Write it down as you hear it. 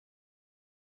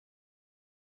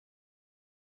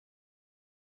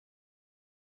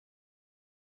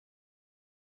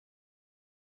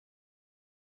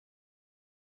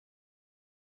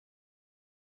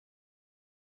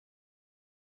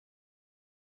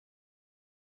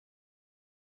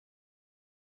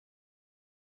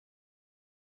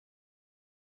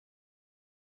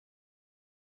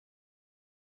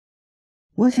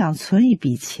我想存一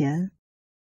笔钱。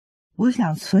我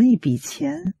想存一笔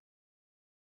钱。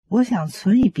我想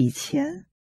存一笔钱。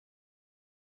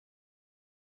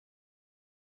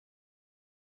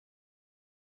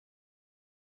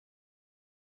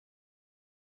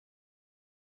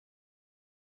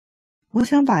我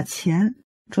想把钱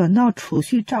转到储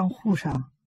蓄账户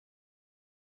上。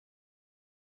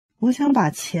我想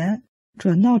把钱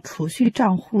转到储蓄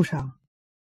账户上。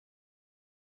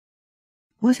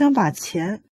我想把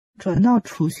钱转到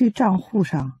储蓄账户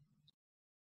上。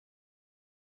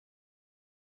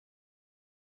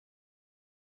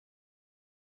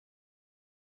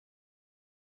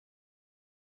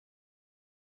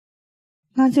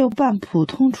那就办普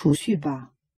通储蓄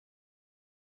吧。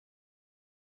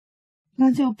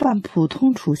那就办普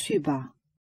通储蓄吧。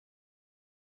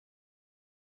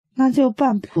那就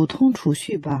办普通储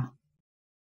蓄吧。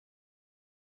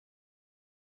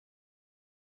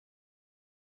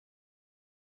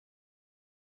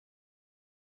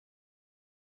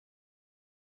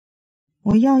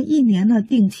我要1年的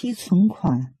定期存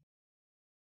款。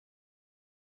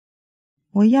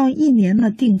我要1年的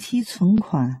定期存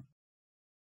款。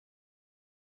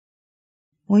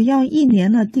我要1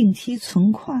年的定期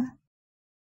存款。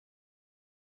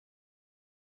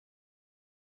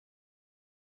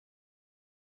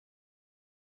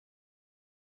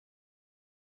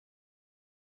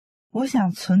我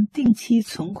想存定期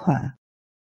存款。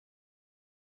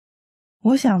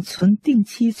我想存定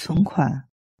期存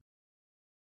款。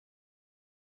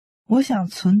我想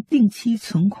存定期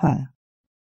存款。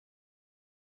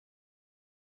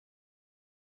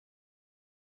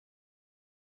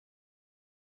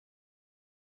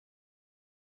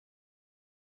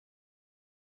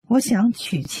我想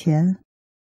取钱。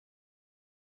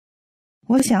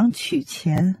我想取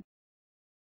钱。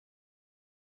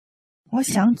我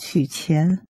想取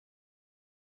钱。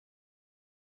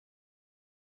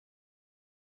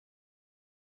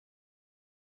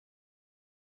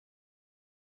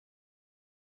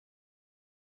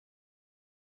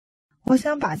我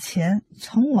想把钱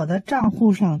从我的账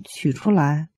户上取出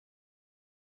来。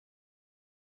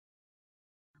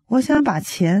我想把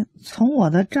钱从我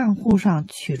的账户上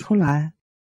取出来。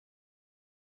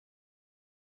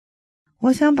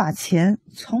我想把钱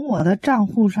从我的账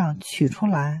户上取出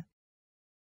来。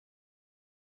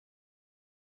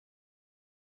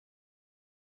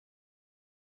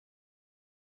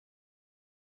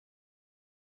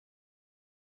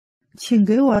请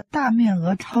给我大面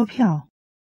额钞票。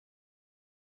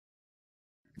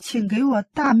请给我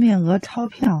大面额钞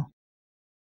票。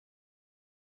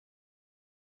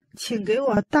请给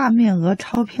我大面额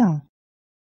钞票。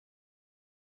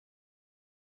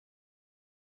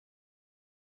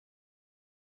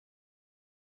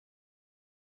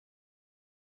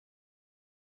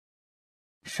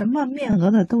什么面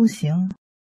额的都行。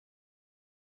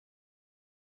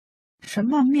什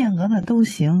么面额的都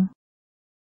行。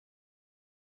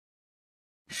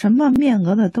什么面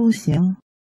额的都行。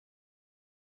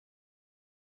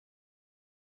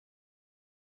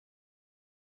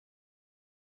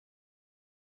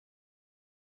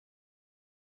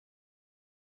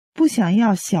不想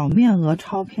要小面额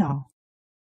钞票。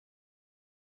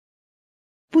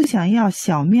不想要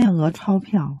小面额钞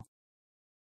票。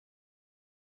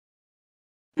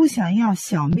不想要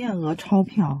小面额钞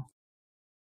票。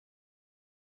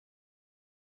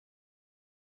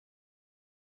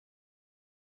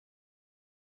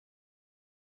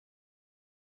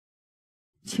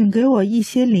请给我一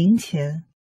些零钱。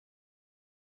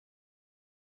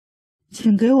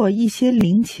请给我一些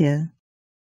零钱。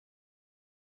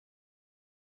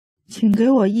请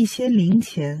给我一些零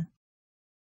钱。